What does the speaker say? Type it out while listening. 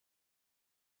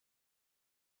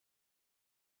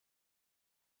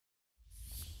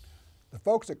The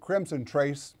folks at Crimson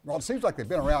Trace, well, it seems like they've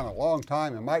been around a long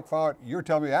time, and Mike Follett, you're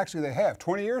telling me actually they have,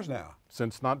 20 years now.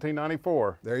 Since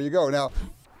 1994. There you go. Now,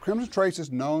 Crimson Trace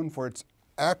is known for its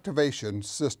activation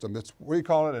system. It's, what do you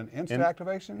call it, an instant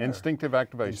activation? Instinctive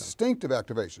activation. Instinctive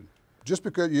activation. Just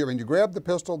because you grab the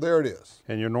pistol, there it is.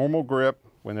 And your normal grip,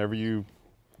 whenever you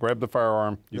grab the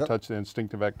firearm, you touch the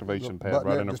instinctive activation pad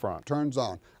right in the front. Turns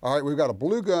on. All right, we've got a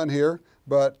blue gun here,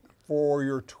 but for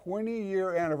your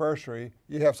 20-year anniversary,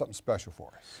 you have something special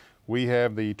for us. We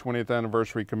have the 20th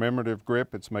anniversary commemorative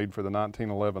grip. It's made for the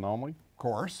 1911 only. Of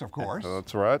course, of course.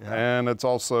 That's right. Yeah. And it's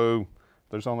also,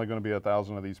 there's only going to be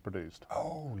 1,000 of these produced.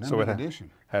 Oh, limited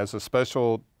edition. Has a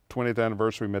special 20th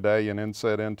anniversary medallion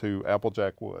inset into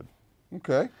applejack wood.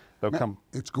 Okay. They'll come.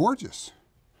 It's gorgeous.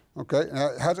 Okay, now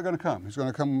how's it going to come? It's going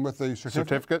to come with the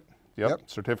certificate? Yep.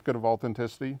 Certificate of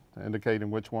authenticity,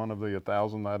 indicating which one of the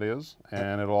 1,000 that is,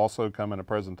 and it'll also come in a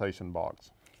presentation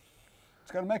box.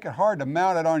 It's going to make it hard to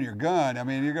mount it on your gun. I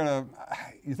mean,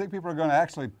 you think people are going to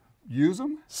actually use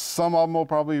them? Some of them will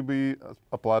probably be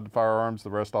applied to firearms. The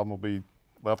rest of them will be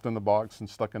left in the box and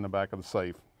stuck in the back of the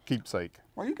safe. Keepsake.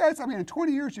 Well, you guys, I mean, in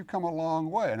 20 years, you've come a long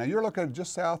way. Now, you're looking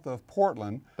just south of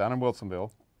Portland. Down in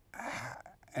Wilsonville.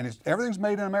 And everything's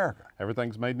made in America.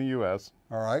 Everything's made in the U.S.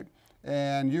 All right.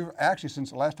 And you've actually, since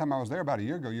the last time I was there about a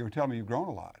year ago, you were telling me you've grown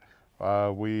a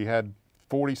lot. We had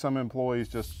 40-some employees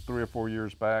just 3 or 4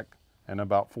 years back, and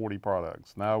about 40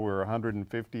 products. Now we're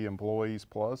 150 employees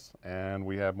plus, and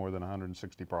we have more than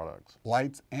 160 products.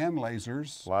 Lights and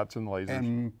lasers. Lights and lasers.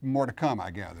 And more to come, I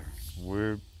gather.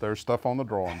 There's stuff on the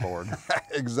drawing board.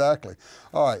 Exactly.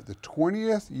 All right, the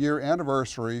 20th year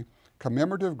anniversary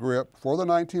commemorative grip for the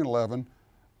 1911,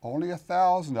 only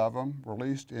 1,000 of them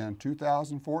released in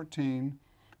 2014.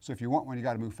 So if you want one, you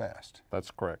got to move fast. That's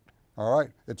correct. All right,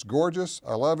 it's gorgeous,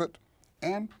 I love it,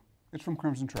 and it's from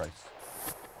Crimson Trace.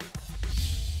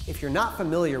 If you're not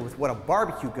familiar with what a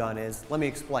barbecue gun is, let me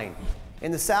explain.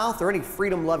 In the South or any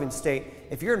freedom-loving state,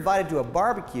 if you're invited to a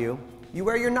barbecue, you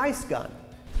wear your nice gun.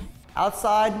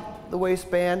 Outside the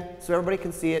waistband, so everybody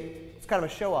can see it, it's kind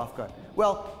of a show-off gun.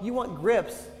 Well, you want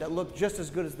grips that look just as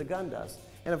good as the gun does.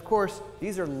 And of course,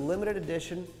 these are limited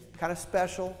edition, kind of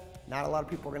special. Not a lot of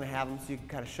people are going to have them, so you can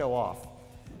kind of show off.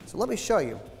 So let me show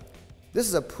you. This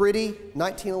is a pretty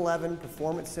 1911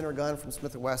 Performance Center gun from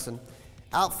Smith & Wesson,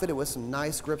 outfitted with some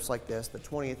nice grips like this, the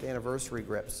 20th anniversary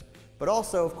grips. But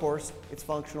also, of course, it's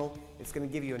functional. It's going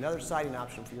to give you another sighting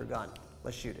option for your gun.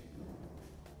 Let's shoot it.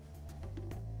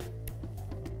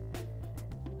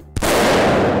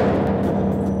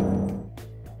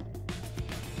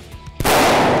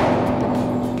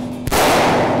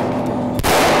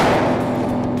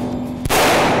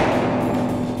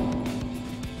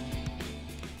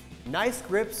 Nice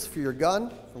grips for your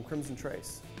gun from Crimson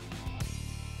Trace.